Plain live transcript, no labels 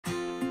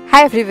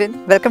Hi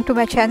everyone, welcome to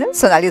my channel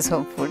Sonali's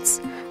Home Foods.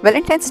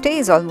 Valentine's Day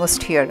is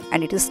almost here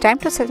and it is time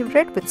to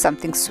celebrate with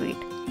something sweet.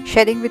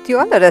 Sharing with you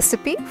all a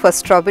recipe for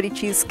strawberry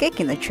cheesecake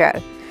in a jar,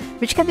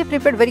 which can be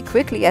prepared very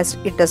quickly as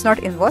it does not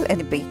involve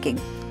any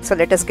baking. So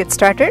let us get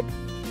started.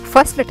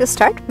 First let us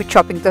start with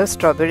chopping the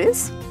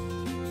strawberries.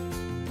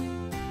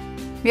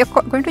 We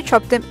are going to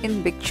chop them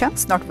in big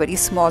chunks, not very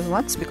small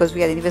ones, because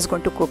we are anyways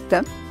going to cook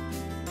them.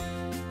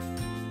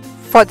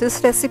 For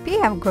this recipe,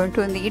 I am going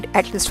to need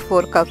at least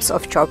 4 cups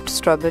of chopped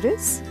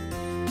strawberries.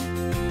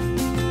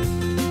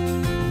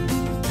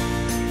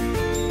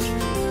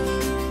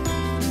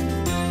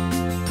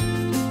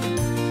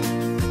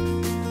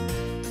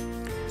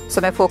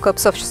 So my 4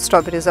 cups of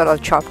strawberries are all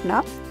chopped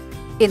now.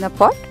 In a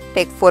pot,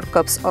 take 4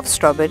 cups of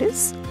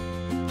strawberries.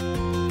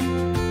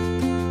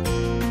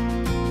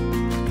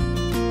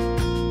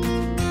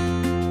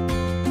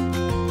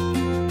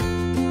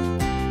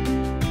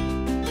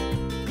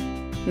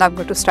 Now I'm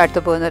going to start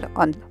the burner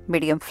on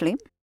medium flame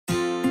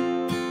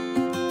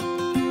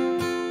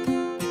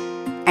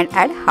and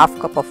add half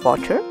cup of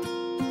water.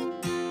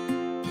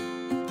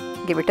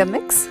 Give it a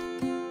mix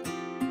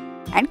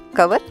and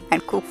cover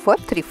and cook for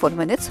 3-4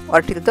 minutes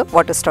or till the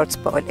water starts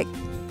boiling.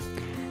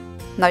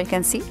 Now you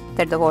can see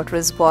that the water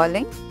is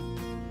boiling.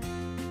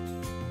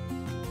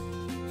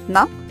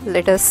 Now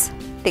let us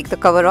take the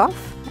cover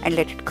off and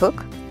let it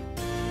cook.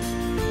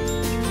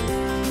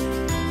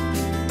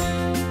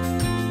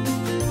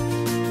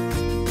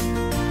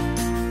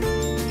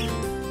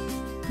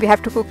 We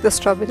have to cook the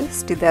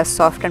strawberries till they are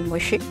soft and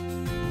mushy.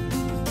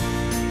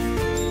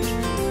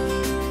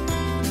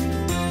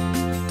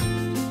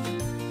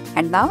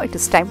 And now it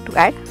is time to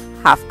add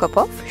half cup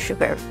of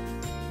sugar.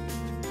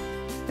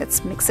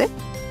 Let's mix it.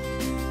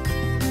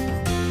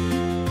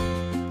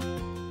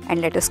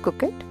 And let us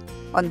cook it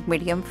on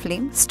medium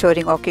flame,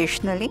 stirring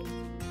occasionally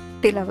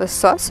till our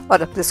sauce or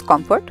this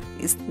compote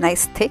is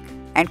nice thick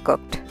and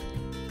cooked.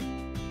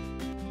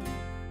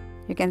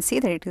 You can see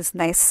that it is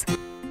nice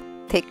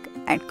thick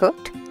and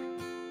cooked.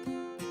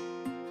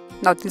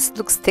 Now this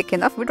looks thick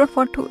enough. We don't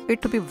want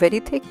it to be very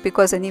thick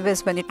because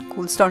anyways when it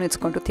cools down it's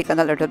going to thicken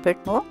a little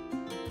bit more.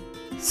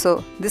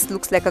 So this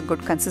looks like a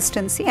good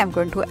consistency. I'm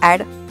going to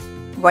add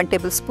 1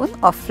 tablespoon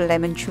of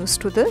lemon juice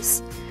to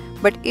this.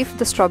 But if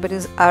the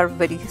strawberries are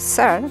very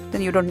sour,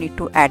 then you don't need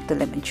to add the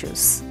lemon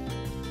juice.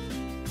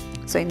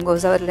 So in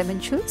goes our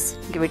lemon juice.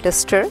 Give it a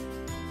stir.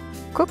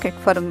 Cook it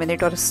for a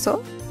minute or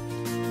so.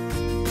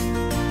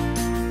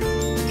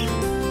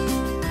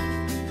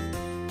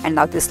 And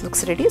now this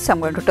looks ready, so I'm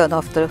going to turn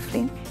off the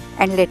flame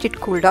and let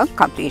it cool down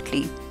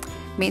completely.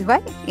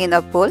 Meanwhile, in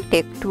a bowl,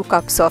 take 2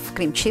 cups of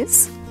cream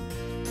cheese.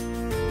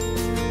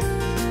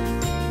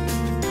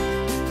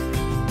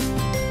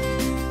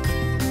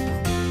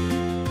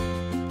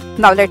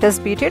 Now let us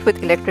beat it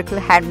with electrical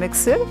hand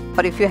mixer,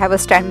 or if you have a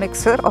stand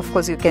mixer, of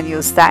course you can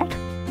use that.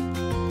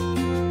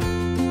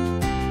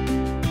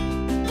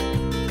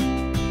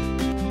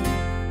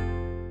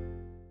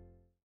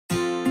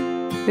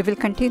 We will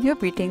continue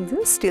beating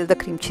this till the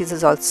cream cheese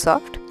is all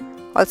soft.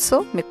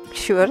 Also make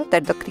sure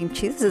that the cream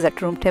cheese is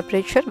at room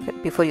temperature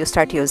before you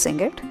start using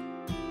it.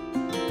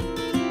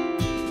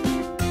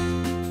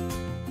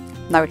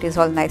 Now it is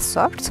all nice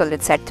soft, so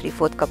let's add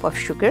 3/4 cup of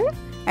sugar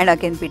and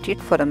again beat it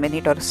for a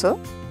minute or so,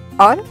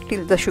 or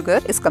till the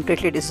sugar is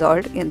completely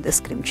dissolved in this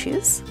cream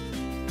cheese.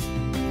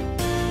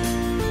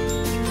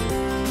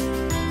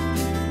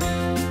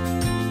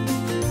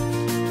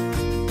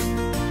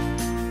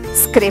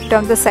 Scrape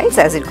down the sides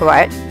as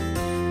required.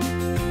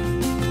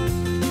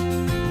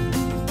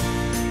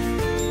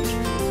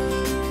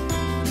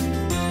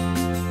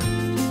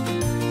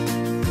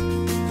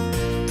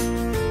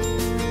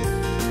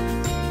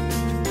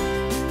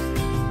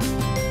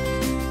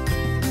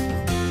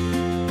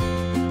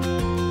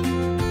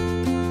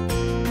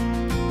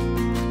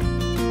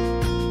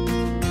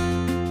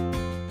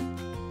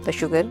 The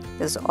sugar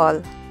is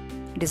all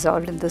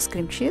dissolved in this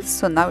cream cheese,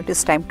 so now it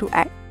is time to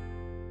add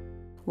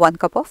 1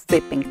 cup of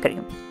whipping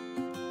cream.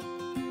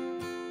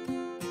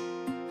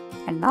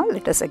 And now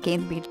let us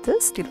again beat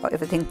this till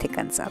everything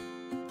thickens up.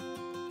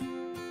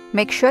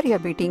 Make sure you are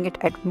beating it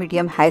at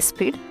medium-high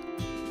speed.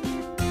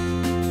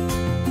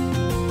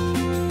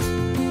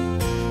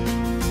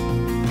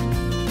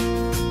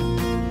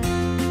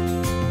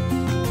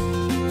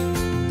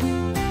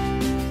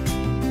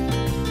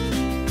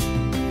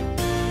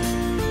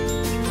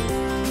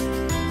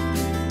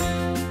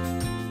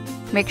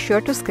 Make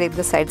sure to scrape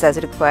the sides as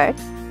required.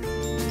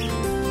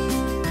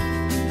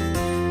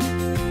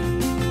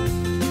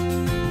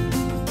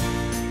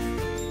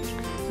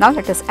 Now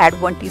let us add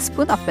 1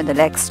 teaspoon of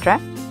vanilla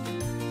extract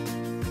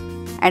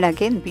and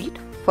again beat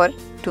for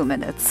 2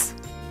 minutes.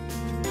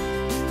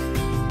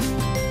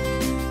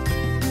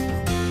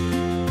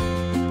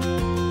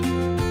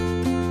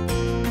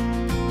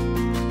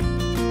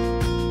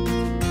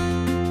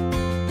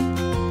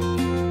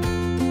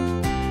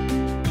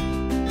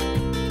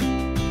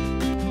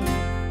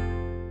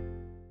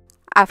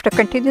 After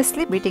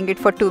continuously beating it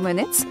for 2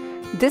 minutes,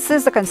 this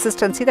is the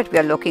consistency that we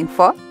are looking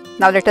for.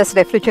 Now let us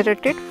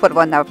refrigerate it for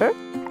 1 hour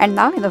And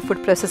now in a food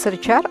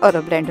processor jar or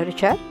a blender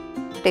jar,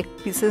 take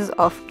pieces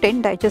of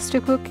 10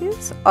 digestive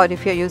cookies, or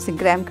if you're using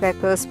graham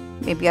crackers,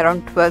 maybe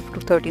around 12 to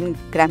 13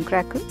 graham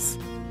crackers.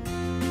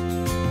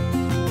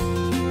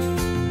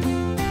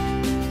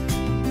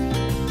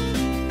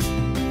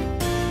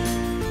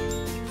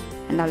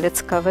 And now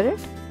let's cover it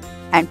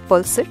and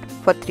pulse it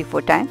for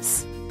 3-4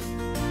 times.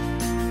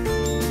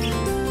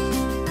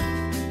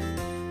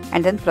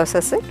 And then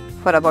process it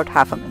for about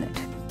half a minute.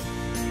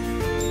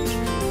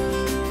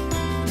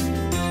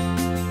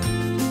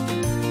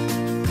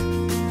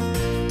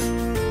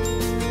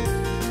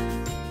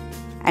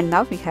 And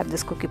now we have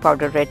this cookie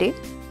powder ready.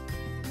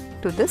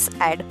 To this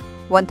add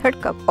 1/3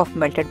 cup of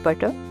melted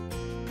butter.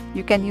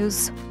 You can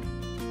use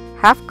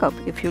half cup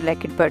if you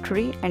like it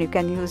buttery, and you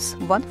can use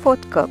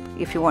 1/4 cup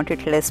if you want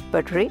it less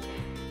buttery,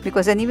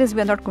 because anyways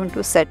we are not going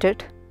to set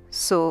it,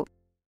 so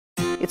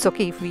it's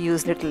okay if we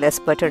use little less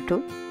butter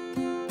too.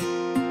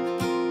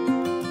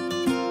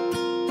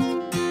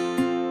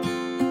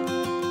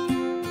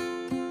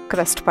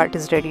 Crust part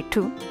is ready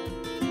too.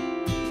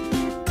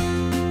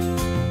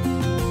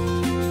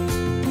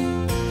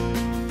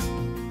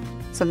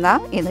 So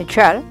now in a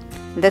jar,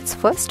 let's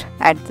first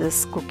add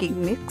this cooking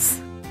mix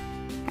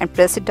and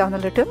press it down a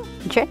little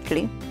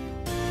gently.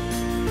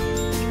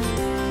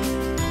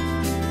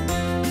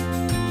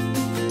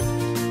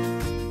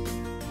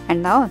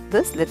 And now on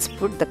this, let's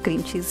put the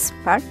cream cheese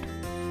part,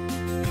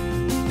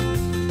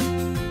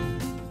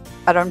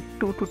 around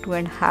 2 to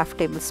 2.5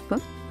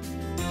 tablespoons.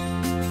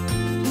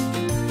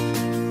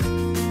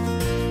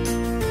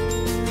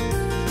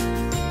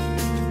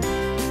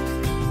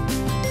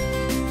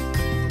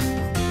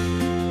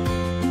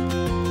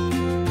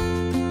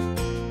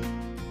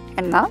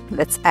 And now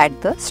let's add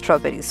the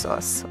strawberry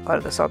sauce or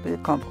the strawberry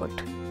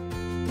compote.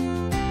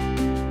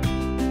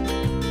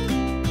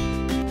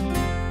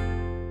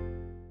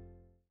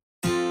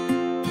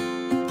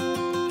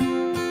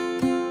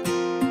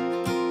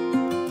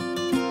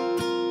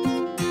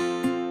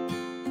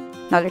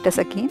 Now let us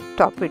again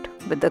top it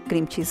with the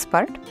cream cheese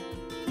part.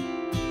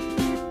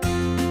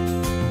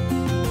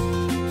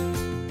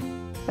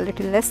 A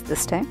little less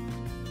this time.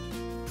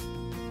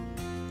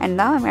 And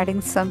now I'm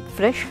adding some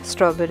fresh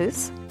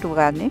strawberries to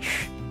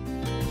garnish.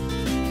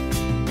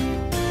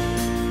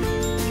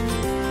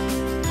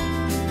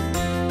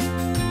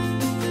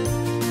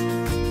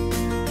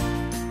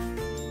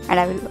 And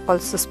I will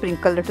also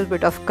sprinkle a little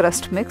bit of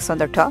crust mix on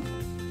the top.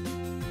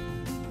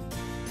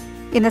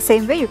 In the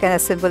same way, you can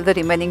assemble the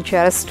remaining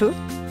jars too.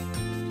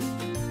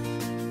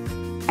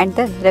 And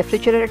then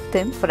refrigerate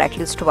them for at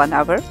least 1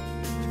 hour.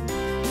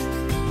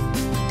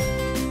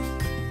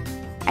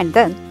 And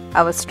then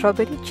our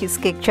strawberry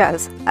cheesecake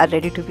jars are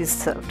ready to be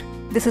served.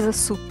 This is a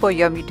super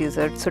yummy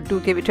dessert, so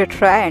do give it a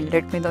try and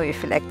let me know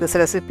if you like this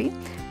recipe.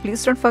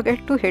 Please don't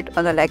forget to hit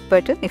on the like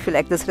button if you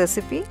like this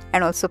recipe,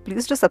 and also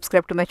please do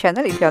subscribe to my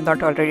channel if you have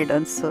not already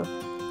done so.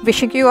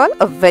 Wishing you all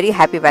a very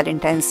happy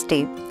Valentine's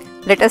Day.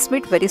 Let us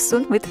meet very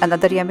soon with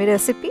another yummy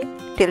recipe.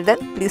 Till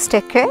then, please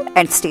take care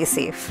and stay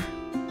safe.